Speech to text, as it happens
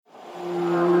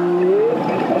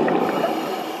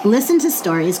Listen to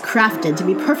stories crafted to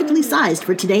be perfectly sized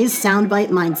for today's soundbite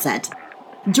mindset.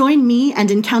 Join me and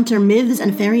encounter myths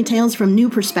and fairy tales from new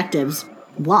perspectives.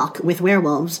 Walk with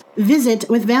werewolves, visit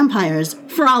with vampires,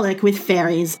 frolic with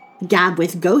fairies, gab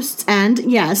with ghosts, and,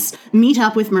 yes, meet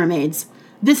up with mermaids.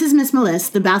 This is Miss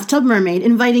Melissa, the Bathtub Mermaid,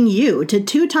 inviting you to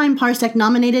 2-time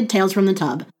Parsec-nominated Tales from the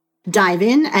Tub. Dive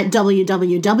in at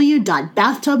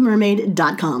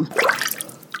www.bathtubmermaid.com.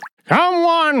 Come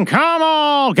one, come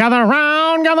all, gather round,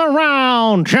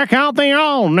 check out the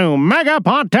all-new Mega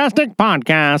Podtastic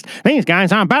podcast. These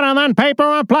guys are better than paper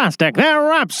or plastic.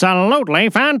 They're absolutely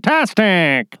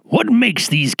fantastic. What makes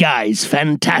these guys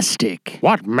fantastic?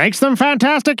 What makes them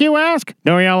fantastic, you ask?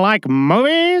 Do you like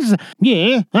movies?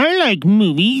 Yeah, I like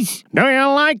movies. Do you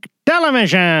like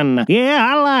television? Yeah,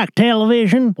 I like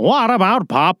television. What about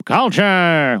pop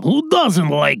culture? Who doesn't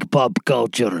like pop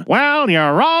culture? Well,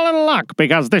 you're all in luck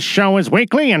because this show is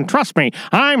weekly, and trust me,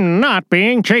 I'm not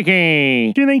being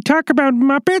cheeky. Do they talk about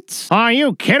Muppets? Are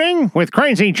you kidding? With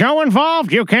Crazy Joe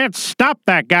involved, you can't stop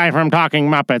that guy from talking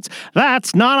Muppets.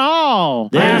 That's not all.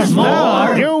 There's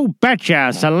more. You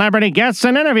betcha. Celebrity guests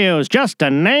and interviews, just to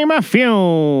name a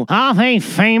few. Are they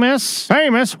famous?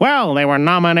 Famous? Well, they were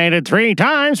nominated 3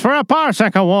 times for a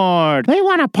Parsec Award. They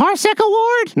won a Parsec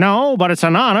Award? No, but it's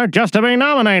an honor just to be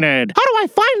nominated. How do I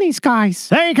find these guys?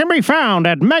 They can be found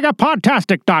at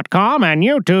megapodtastic.com and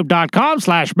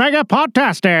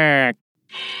youtube.com/megapodtastic.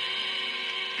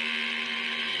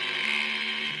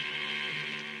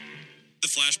 The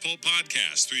Flashpulp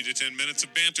Podcast, 3 to 10 minutes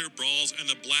of banter, brawls, and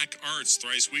the black arts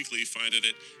thrice weekly. Find it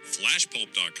at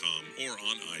flashpulp.com or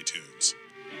on iTunes.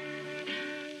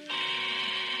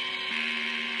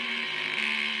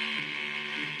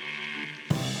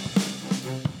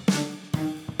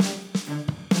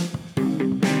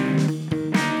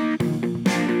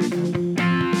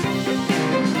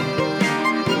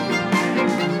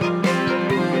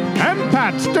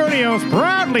 Pat Studios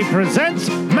proudly presents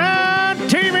Mad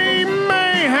TV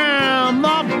Mayhem,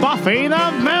 the Buffy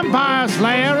the Vampire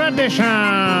Slayer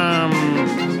edition.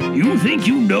 You think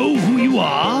you know who you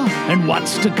are and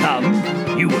what's to come?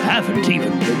 You haven't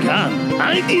even begun.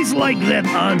 I dislike that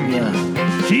Anya.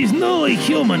 She's nearly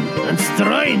human and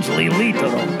strangely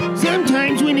literal.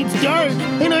 Sometimes when it's dark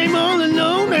and I'm all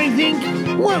alone, I think,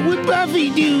 what would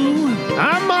Buffy do?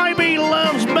 I might be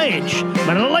love's bitch,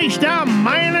 but at least I'm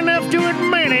man enough to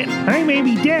admit it. I may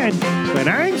be dead, but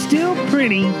I'm still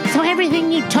pretty. So everything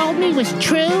you told me was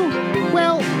true?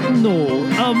 Well, no.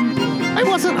 I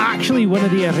wasn't actually one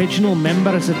of the original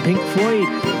members of Pink Floyd.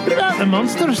 But about the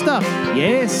monster stuff,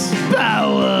 yes.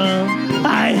 Power.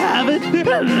 I have it,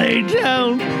 and they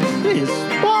don't. This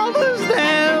bothers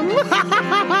them.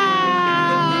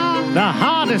 The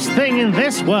hardest thing in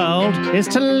this world is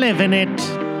to live in it.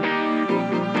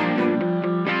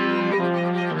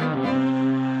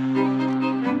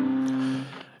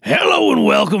 Hello and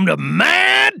welcome to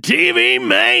Mad TV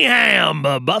Mayhem,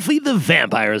 Buffy the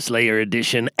Vampire Slayer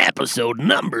edition, episode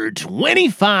number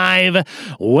 25.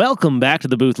 Welcome back to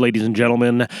the booth, ladies and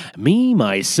gentlemen. Me,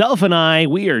 myself, and I,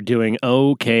 we are doing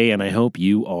okay, and I hope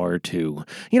you are too.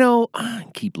 You know, I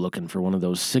keep looking for one of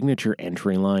those signature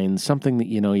entry lines, something that,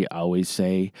 you always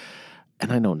say,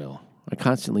 and I don't know. I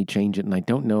constantly change it, and I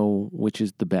don't know which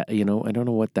is the best. I don't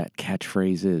know what that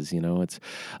catchphrase is. It's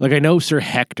like I know Sir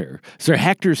Hector. Sir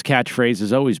Hector's catchphrase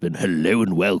has always been, hello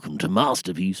and welcome to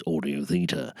Masterpiece Audio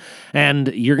Theater. And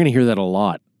you're going to hear that a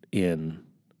lot in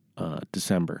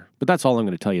December. But that's all I'm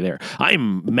going to tell you there.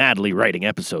 I'm madly writing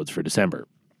episodes for December.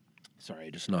 Sorry, I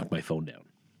just knocked my phone down.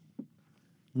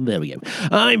 There we go.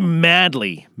 I'm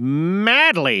madly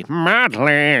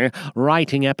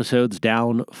writing episodes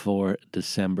down for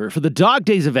December, for the dog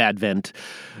days of Advent,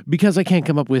 because I can't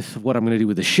come up with what I'm going to do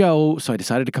with the show, so I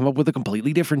decided to come up with a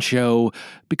completely different show,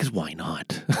 because why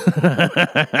not?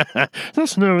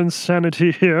 There's no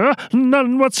insanity here,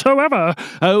 none whatsoever.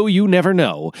 Oh, you never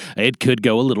know. It could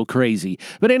go a little crazy.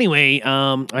 But anyway,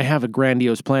 I have a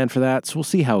grandiose plan for that, so we'll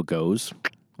see how it goes.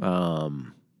 I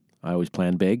always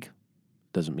plan big.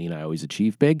 Doesn't mean I always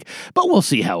achieve big, but we'll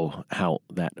see how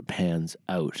that pans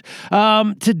out.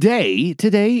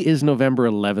 Today is November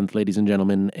 11th, ladies and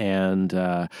gentlemen, and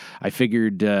I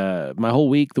figured my whole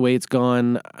week, the way it's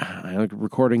gone, I'm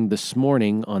recording this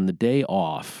morning on the day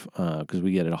off, because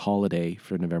we get a holiday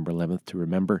for November 11th to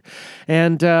remember,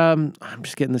 and I'm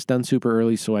just getting this done super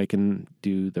early so I can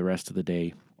do the rest of the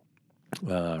day,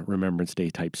 Remembrance Day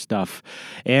type stuff,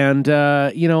 and,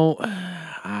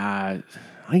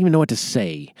 I don't even know what to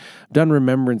say. I've done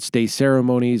Remembrance Day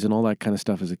ceremonies and all that kind of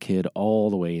stuff as a kid all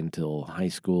the way until high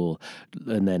school,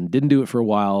 and then didn't do it for a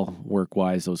while,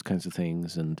 work-wise, those kinds of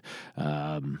things, and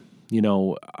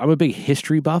I'm a big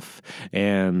history buff,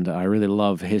 and I really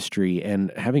love history.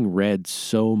 And having read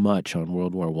so much on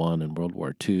World War I and World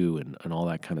War II and all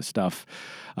that kind of stuff,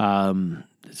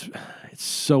 it's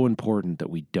so important that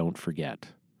we don't forget.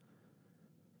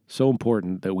 So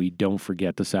important that we don't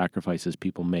forget the sacrifices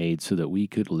people made so that we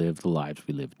could live the lives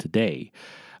we live today.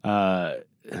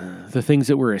 The things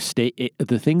that were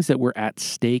at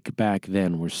stake back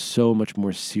then were so much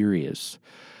more serious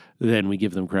than we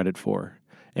give them credit for.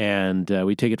 And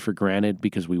we take it for granted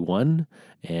because we won,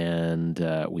 and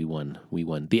we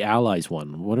won. The Allies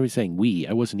won. What are we saying?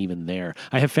 I wasn't even there.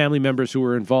 I have family members who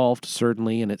were involved,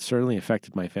 certainly, and it certainly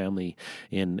affected my family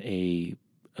in a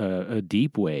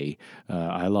deep way.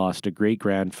 I lost a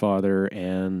great-grandfather,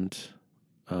 and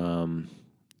I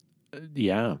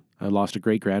lost a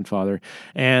great-grandfather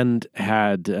and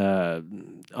had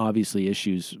obviously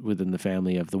issues within the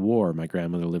family of the war. My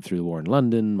grandmother lived through the war in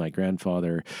London. My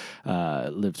grandfather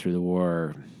lived through the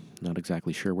war, not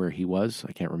exactly sure where he was.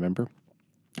 I can't remember.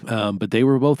 But they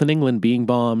were both in England being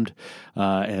bombed,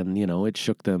 and, it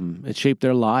shook them. It shaped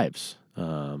their lives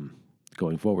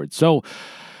going forward. So,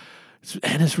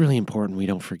 and it's really important we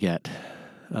don't forget.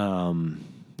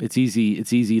 It's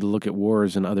easy to look at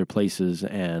wars in other places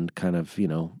and kind of,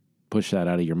 push that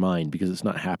out of your mind because it's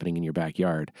not happening in your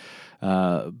backyard.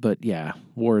 But yeah,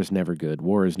 war is never good.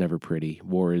 War is never pretty.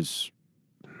 War is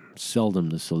seldom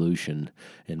the solution,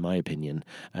 in my opinion.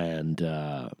 And,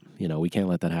 we can't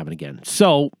let that happen again.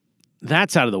 So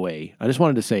that's out of the way. I just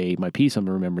wanted to say my piece on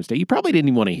Remembrance Day. You probably didn't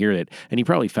even want to hear it, and you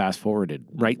probably fast-forwarded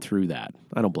right through that.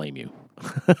 I don't blame you.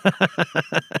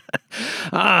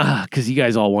 Because you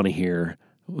guys all want to hear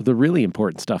the really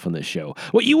important stuff on this show.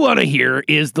 What you want to hear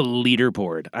is the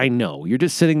leaderboard. I know. You're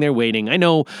just sitting there waiting. I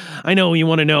know you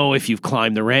want to know if you've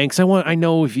climbed the ranks. I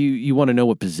know if you want to know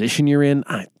what position you're in.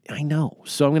 I know.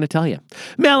 So I'm going to tell you.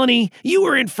 Melanie, you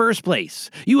were in first place.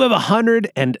 You have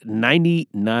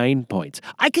 199 points.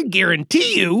 I can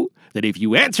guarantee you that if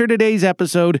you answer today's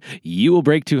episode, you will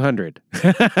break 200.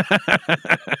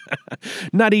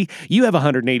 Nutty, you have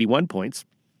 181 points.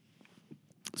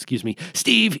 Excuse me.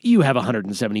 Steve, you have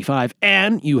 175,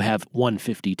 and you have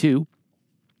 152.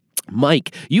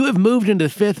 Mike, you have moved into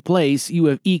fifth place. You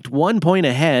have eked 1 point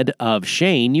ahead of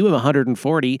Shane. You have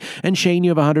 140, and Shane,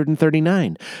 you have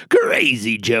 139.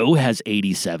 Crazy Joe has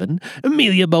 87.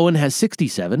 Amelia Bowen has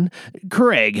 67.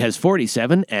 Craig has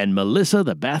 47, and Melissa,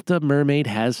 the Bathtub Mermaid,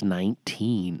 has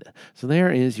 19. So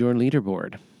there is your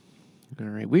leaderboard. All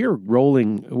right,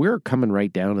 we're coming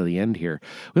right down to the end here.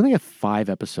 We only have 5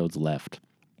 episodes left.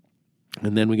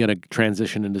 And then we got to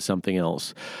transition into something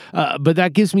else. But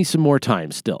that gives me some more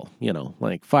time still,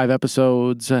 like 5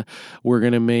 episodes. We're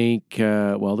going to make, this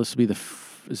will be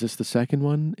is this the second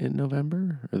one in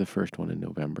November or the first one in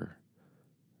November?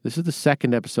 This is the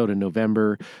second episode in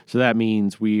November. So that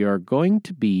means we are going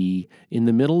to be in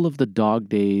the middle of the dog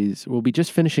days. We'll be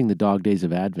just finishing the dog days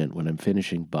of Advent when I'm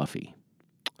finishing Buffy.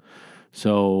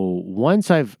 So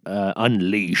once I've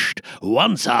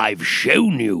once I've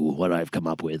shown you what I've come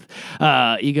up with,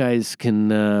 you guys can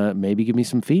maybe give me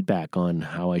some feedback on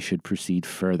how I should proceed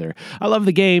further. I love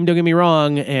the game, don't get me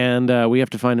wrong, and we have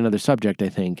to find another subject, I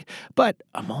think. But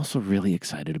I'm also really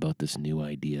excited about this new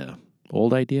idea.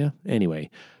 Old idea? Anyway,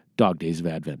 Dog Days of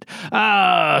Advent.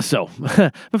 So,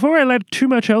 Before I let too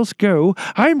much else go,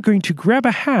 I'm going to grab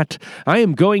a hat. I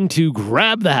am going to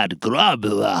grab the hat. Grab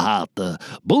the hat.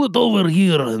 Pull it over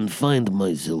here and find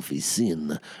myself a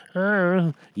sin.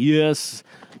 Yes.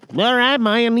 All right,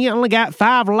 man, you only got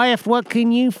 5 left. What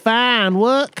can you find?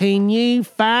 Oh,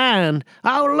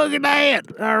 look at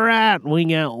that. All right, we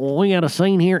got a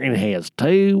scene here, and it has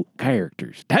 2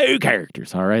 characters. 2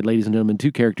 characters. All right, ladies and gentlemen,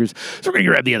 2 characters. So we're going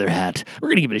to grab the other hat. We're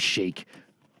going to give it a shake.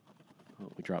 Oh,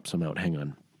 we dropped some out. Hang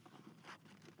on.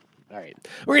 All right,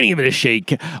 we're going to give it a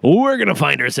shake. We're going to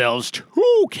find ourselves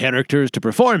 2 characters to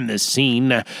perform this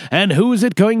scene. And who is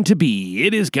it going to be?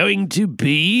 It is going to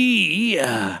be...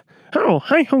 Oh,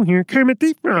 hi-ho here, Kermit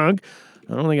the Frog.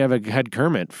 I don't think I've had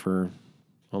Kermit for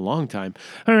a long time.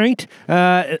 All right.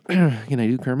 Can I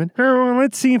do Kermit? Oh,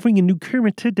 let's see if we can do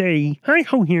Kermit today.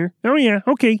 Hi-ho here. Oh, yeah.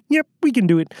 Okay. Yep, we can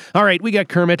do it. All right, we got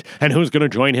Kermit. And who's going to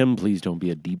join him? Please don't be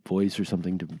a deep voice or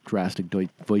something drastic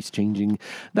voice changing.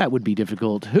 That would be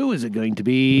difficult. Who is it going to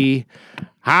be?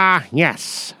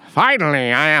 Yes.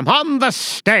 Finally, I am on the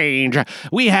stage.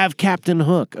 We have Captain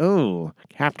Hook. Oh,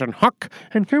 Captain Hook.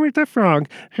 And Kermit the Frog.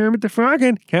 Kermit the Frog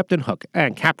and Captain Hook.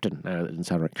 And Captain. That didn't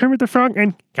sound right. Kermit the Frog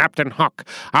and Captain Hook.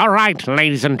 All right,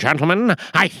 ladies and gentlemen,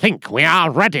 I think we are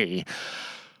ready.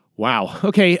 Wow.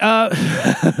 Okay,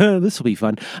 this will be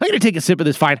fun. I'm going to take a sip of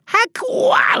this fine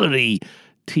high-quality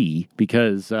tea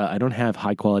because I don't have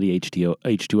high-quality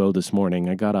H2O this morning.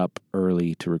 I got up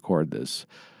early to record this.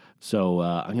 So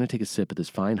I'm going to take a sip of this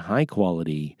fine,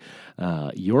 high-quality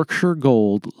Yorkshire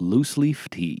Gold loose-leaf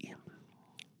tea.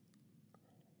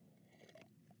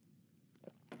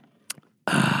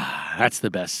 That's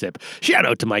the best sip. Shout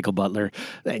out to Michael Butler.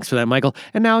 Thanks for that, Michael.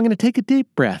 And now I'm going to take a deep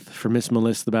breath for Miss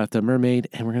Melissa the Bathtub Mermaid,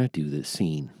 and we're going to do this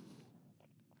scene.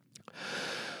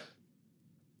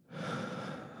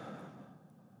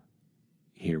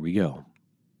 Here we go.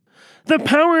 The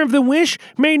power of the wish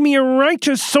made me a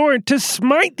righteous sword to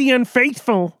smite the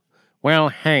unfaithful. Well,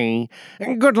 hey,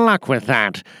 good luck with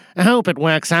that. I hope it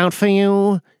works out for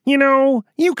you. You know,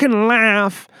 you can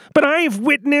laugh, but I've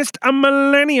witnessed a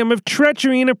millennium of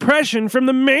treachery and oppression from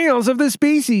the males of the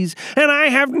species, and I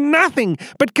have nothing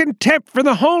but contempt for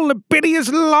the whole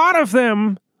libidinous lot of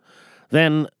them.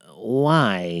 Then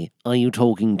why are you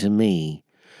talking to me?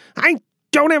 I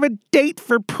don't have a date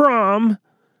for prom.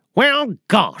 Well,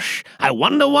 gosh, I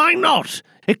wonder why not.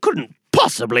 It couldn't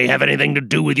possibly have anything to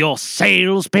do with your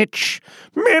sales pitch.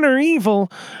 Men are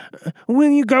evil. Will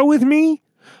you go with me?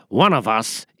 One of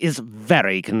us is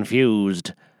very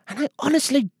confused, and I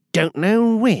honestly don't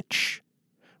know which.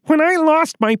 When I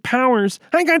lost my powers,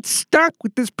 I got stuck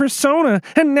with this persona,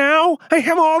 and now I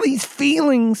have all these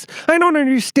feelings. I don't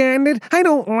understand it. I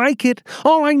don't like it.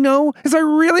 All I know is I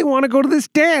really want to go to this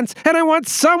dance, and I want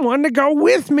someone to go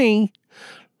with me.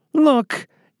 Look,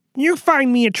 you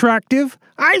find me attractive.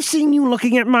 I've seen you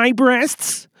looking at my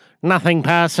breasts. Nothing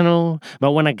personal,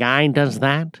 but when a guy does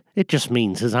that, it just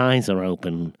means his eyes are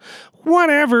open.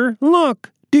 Whatever.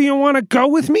 Look, do you want to go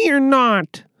with me or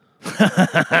not?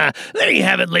 There you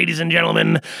have it, ladies and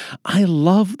gentlemen. I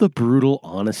love the brutal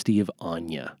honesty of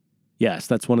Anya. Yes,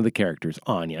 that's one of the characters,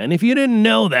 Anya. And if you didn't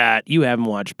know that, you haven't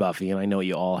watched Buffy, and I know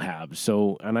you all have.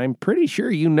 So, and I'm pretty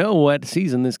sure you know what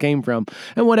season this came from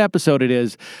and what episode it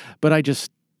is. But I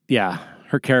just, yeah,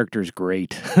 her character's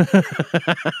great.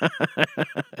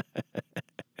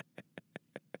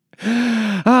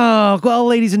 Oh, well,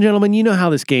 ladies and gentlemen, you know how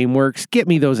this game works. Get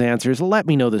me those answers. Let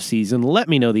me know the season. Let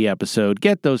me know the episode.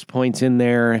 Get those points in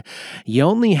there. You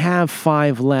only have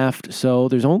 5 left, so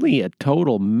there's only a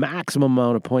total maximum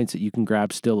amount of points that you can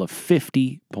grab still of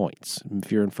 50 points.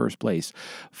 If you're in first place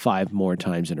 5 more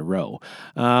times in a row.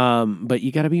 But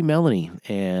you got to beat Melanie,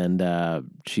 and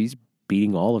she's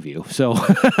beating all of you. So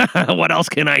what else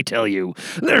can I tell you?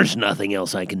 There's nothing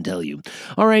else I can tell you.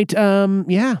 All right.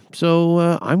 Yeah.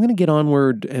 So I'm going to get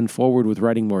onward and forward with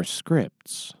writing more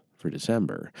scripts for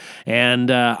December. And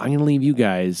I'm going to leave you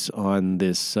guys on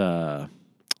this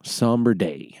somber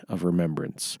day of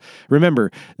remembrance.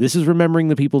 Remember, this is remembering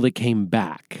the people that came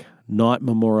back, not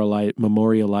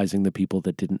memorializing the people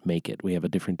that didn't make it. We have a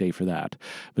different day for that.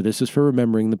 But this is for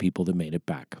remembering the people that made it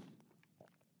back.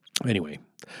 Anyway,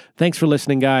 thanks for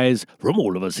listening, guys. From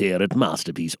all of us here at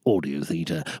Masterpiece Audio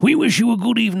Theatre, we wish you a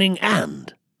good evening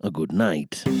and a good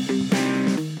night.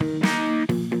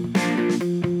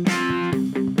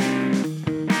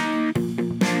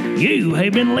 You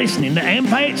have been listening to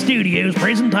Ampat Studios'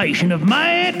 presentation of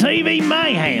Mad TV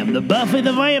Mayhem, the Buffy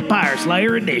the Vampire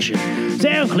Slayer edition.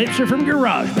 Sound clips are from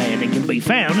GarageBand and can be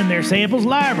found in their samples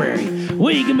library.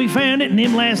 We can be found at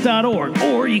nimlast.org,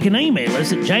 or you can email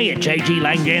us at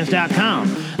j@jglangjans.com.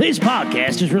 This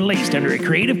podcast is released under a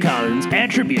Creative Commons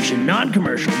Attribution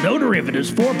Non-Commercial No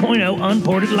Derivatives 4.0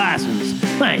 Unported license.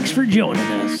 Thanks for joining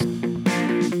us.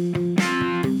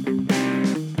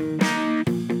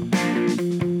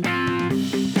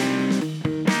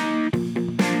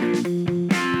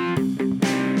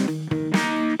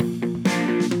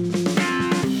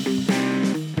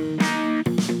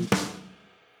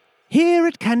 Here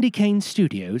at Candy Cane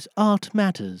Studios, art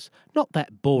matters. Not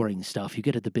that boring stuff you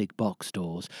get at the big box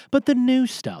stores, but the new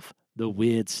stuff, the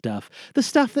weird stuff, the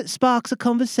stuff that sparks a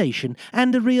conversation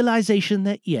and a realization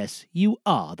that, yes, you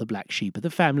are the black sheep of the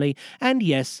family, and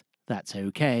yes, that's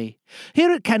okay.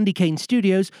 Here at Candy Cane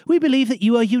Studios, we believe that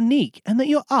you are unique and that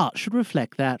your art should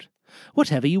reflect that.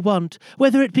 Whatever you want,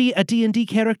 whether it be a D&D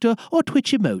character or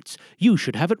Twitch emotes, you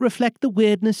should have it reflect the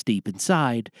weirdness deep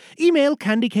inside. Email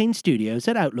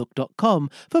candycanestudios@outlook.com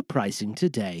for pricing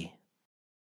today.